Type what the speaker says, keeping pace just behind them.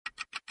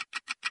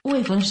O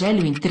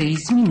Evangelho em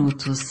 3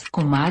 minutos,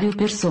 com Mário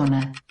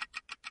Persona.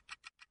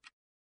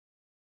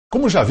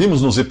 Como já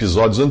vimos nos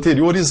episódios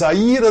anteriores, a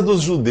ira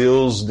dos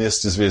judeus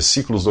nestes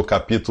versículos do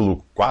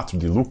capítulo 4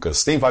 de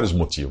Lucas tem vários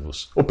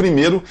motivos. O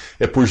primeiro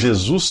é por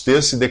Jesus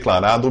ter se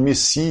declarado o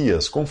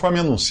Messias, conforme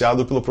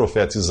anunciado pelo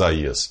profeta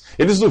Isaías.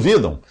 Eles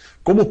duvidam.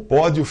 Como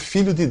pode o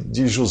filho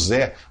de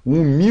José, um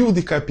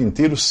humilde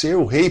carpinteiro, ser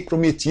o rei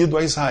prometido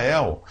a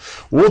Israel?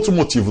 O outro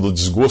motivo do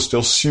desgosto é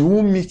o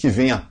ciúme que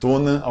vem à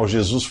tona ao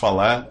Jesus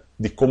falar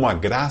de como a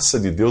graça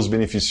de Deus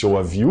beneficiou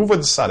a viúva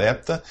de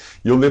Sarepta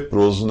e o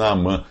leproso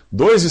Naamã,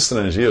 2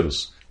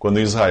 estrangeiros, quando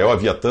em Israel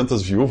havia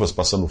tantas viúvas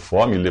passando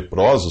fome e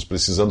leprosos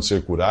precisando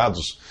ser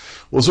curados.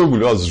 Os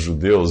orgulhosos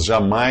judeus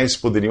jamais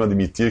poderiam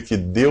admitir que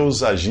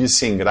Deus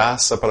agisse em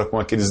graça para com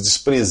aqueles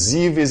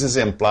desprezíveis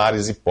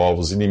exemplares e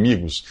povos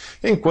inimigos,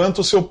 enquanto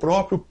o seu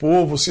próprio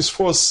povo se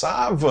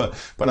esforçava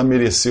para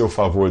merecer o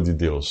favor de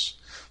Deus.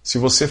 Se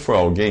você for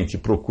alguém que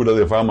procura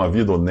levar uma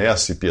vida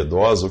honesta e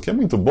piedosa, o que é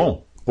muito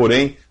bom,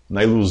 porém,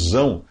 na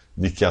ilusão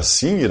de que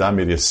assim irá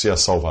merecer a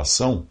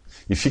salvação,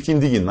 e fica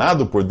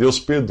indignado por Deus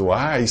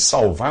perdoar e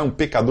salvar um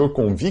pecador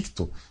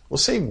convicto,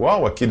 você é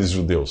igual àqueles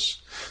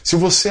judeus. Se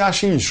você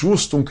acha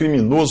injusto um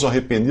criminoso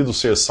arrependido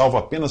ser salvo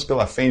apenas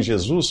pela fé em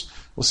Jesus,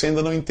 você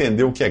ainda não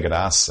entendeu o que é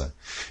graça.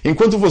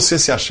 Enquanto você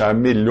se achar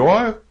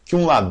melhor que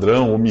um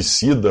ladrão,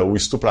 homicida ou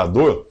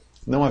estuprador,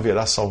 não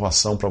haverá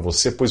salvação para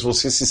você, pois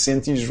você se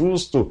sente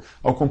injusto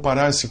ao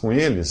comparar-se com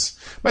eles.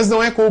 Mas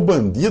não é com o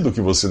bandido que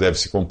você deve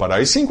se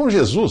comparar, e sim com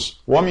Jesus,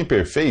 o homem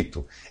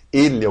perfeito.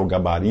 Ele é o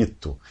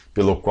gabarito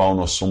pelo qual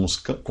nós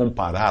somos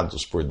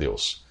comparados por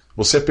Deus.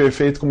 Você é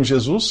perfeito como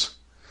Jesus?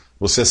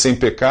 Você é sem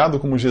pecado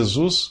como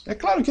Jesus? É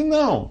claro que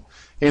não.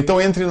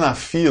 Então entre na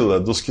fila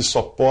dos que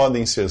só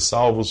podem ser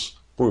salvos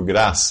por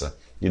graça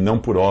e não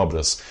por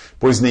obras,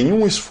 pois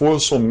nenhum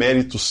esforço ou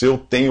mérito seu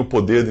tem o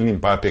poder de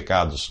limpar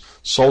pecados.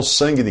 Só o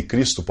sangue de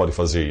Cristo pode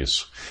fazer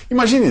isso.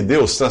 Imagine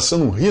Deus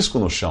traçando um risco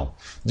no chão.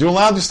 De um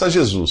lado está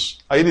Jesus.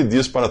 Aí ele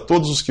diz para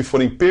todos os que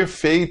forem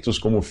perfeitos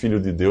como o Filho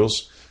de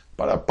Deus,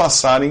 para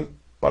passarem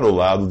para o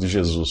lado de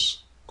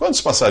Jesus.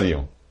 Quantos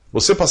passariam?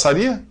 Você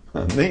passaria?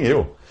 Nem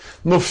eu.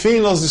 No fim,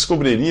 nós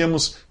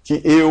descobriríamos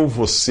que eu,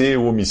 você,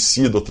 o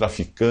homicida, o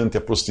traficante,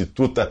 a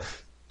prostituta,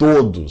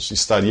 todos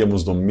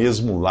estaríamos do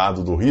mesmo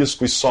lado do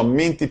risco e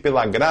somente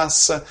pela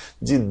graça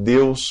de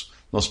Deus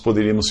nós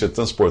poderíamos ser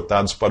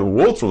transportados para o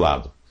outro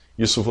lado.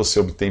 Isso você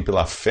obtém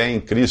pela fé em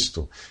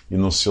Cristo e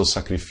no seu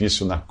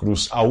sacrifício na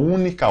cruz, a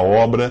única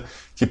obra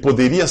que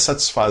poderia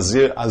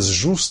satisfazer as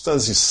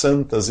justas e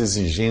santas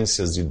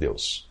exigências de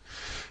Deus.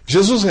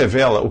 Jesus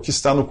revela o que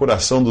está no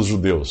coração dos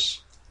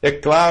judeus. É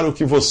claro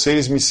que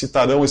vocês me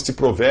citarão este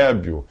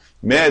provérbio: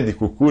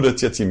 médico,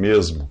 cura-te a ti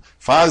mesmo.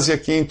 Faze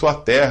aqui em tua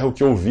terra o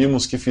que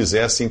ouvimos que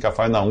fizesse em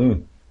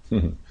Cafarnaum.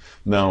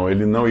 Não,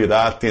 ele não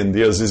irá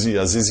atender às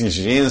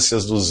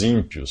exigências dos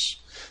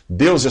ímpios.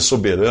 Deus é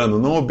soberano,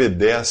 não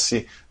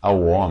obedece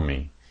ao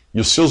homem. E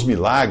os seus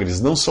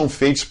milagres não são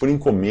feitos por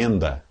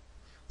encomenda.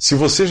 Se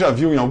você já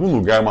viu em algum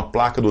lugar uma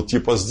placa do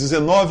tipo às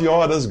 19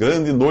 horas,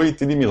 grande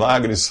noite de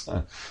milagres,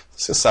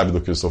 você sabe do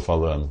que eu estou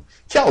falando.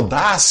 Que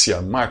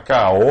audácia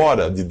marcar a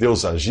hora de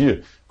Deus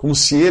agir, como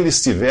se ele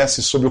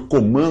estivesse sob o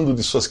comando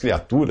de suas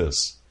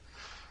criaturas.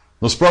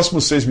 Nos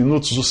próximos 6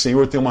 minutos, o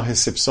Senhor tem uma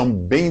recepção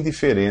bem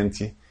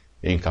diferente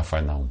em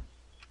Cafarnaum.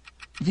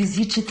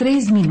 Visite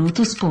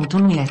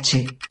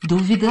 3minutos.net.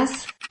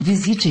 Dúvidas?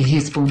 Visite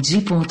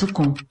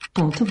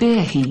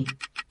respondi.com.br.